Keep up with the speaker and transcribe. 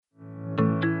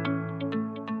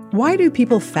Why do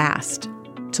people fast?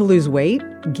 To lose weight?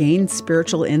 Gain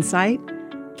spiritual insight?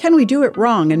 Can we do it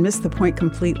wrong and miss the point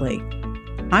completely?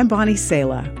 I'm Bonnie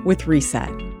Sala with Reset.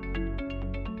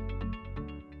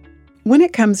 When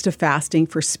it comes to fasting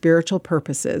for spiritual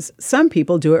purposes, some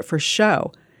people do it for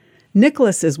show.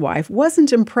 Nicholas's wife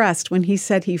wasn't impressed when he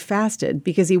said he fasted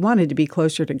because he wanted to be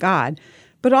closer to God,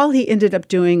 but all he ended up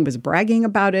doing was bragging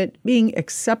about it, being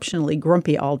exceptionally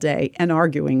grumpy all day, and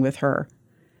arguing with her.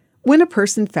 When a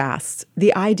person fasts,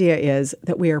 the idea is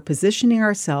that we are positioning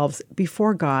ourselves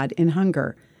before God in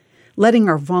hunger, letting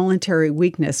our voluntary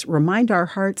weakness remind our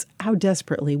hearts how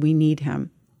desperately we need Him.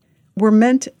 We're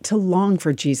meant to long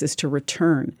for Jesus to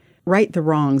return, right the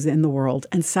wrongs in the world,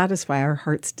 and satisfy our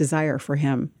heart's desire for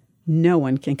Him. No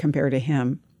one can compare to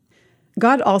Him.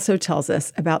 God also tells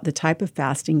us about the type of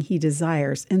fasting He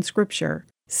desires in Scripture,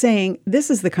 saying,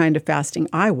 "This is the kind of fasting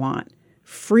I want.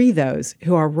 Free those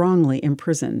who are wrongly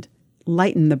imprisoned.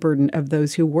 Lighten the burden of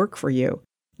those who work for you.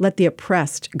 Let the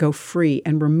oppressed go free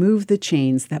and remove the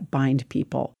chains that bind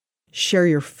people. Share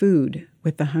your food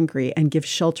with the hungry and give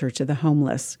shelter to the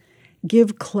homeless.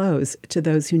 Give clothes to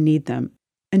those who need them.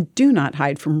 And do not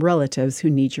hide from relatives who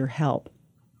need your help."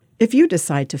 If you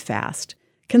decide to fast,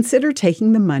 consider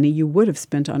taking the money you would have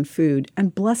spent on food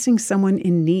and blessing someone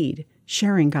in need,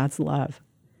 sharing God's love.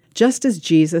 Just as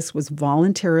Jesus was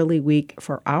voluntarily weak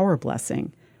for our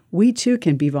blessing, we too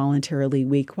can be voluntarily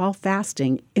weak while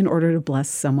fasting in order to bless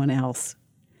someone else.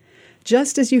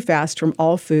 Just as you fast from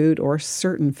all food or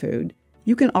certain food,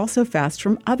 you can also fast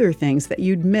from other things that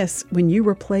you'd miss when you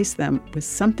replace them with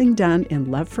something done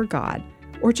in love for God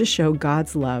or to show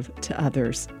God's love to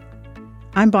others.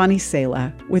 I'm Bonnie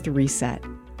Sala with Reset.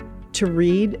 To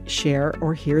read, share,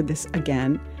 or hear this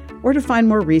again, or to find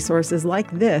more resources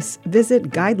like this, visit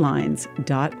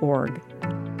guidelines.org.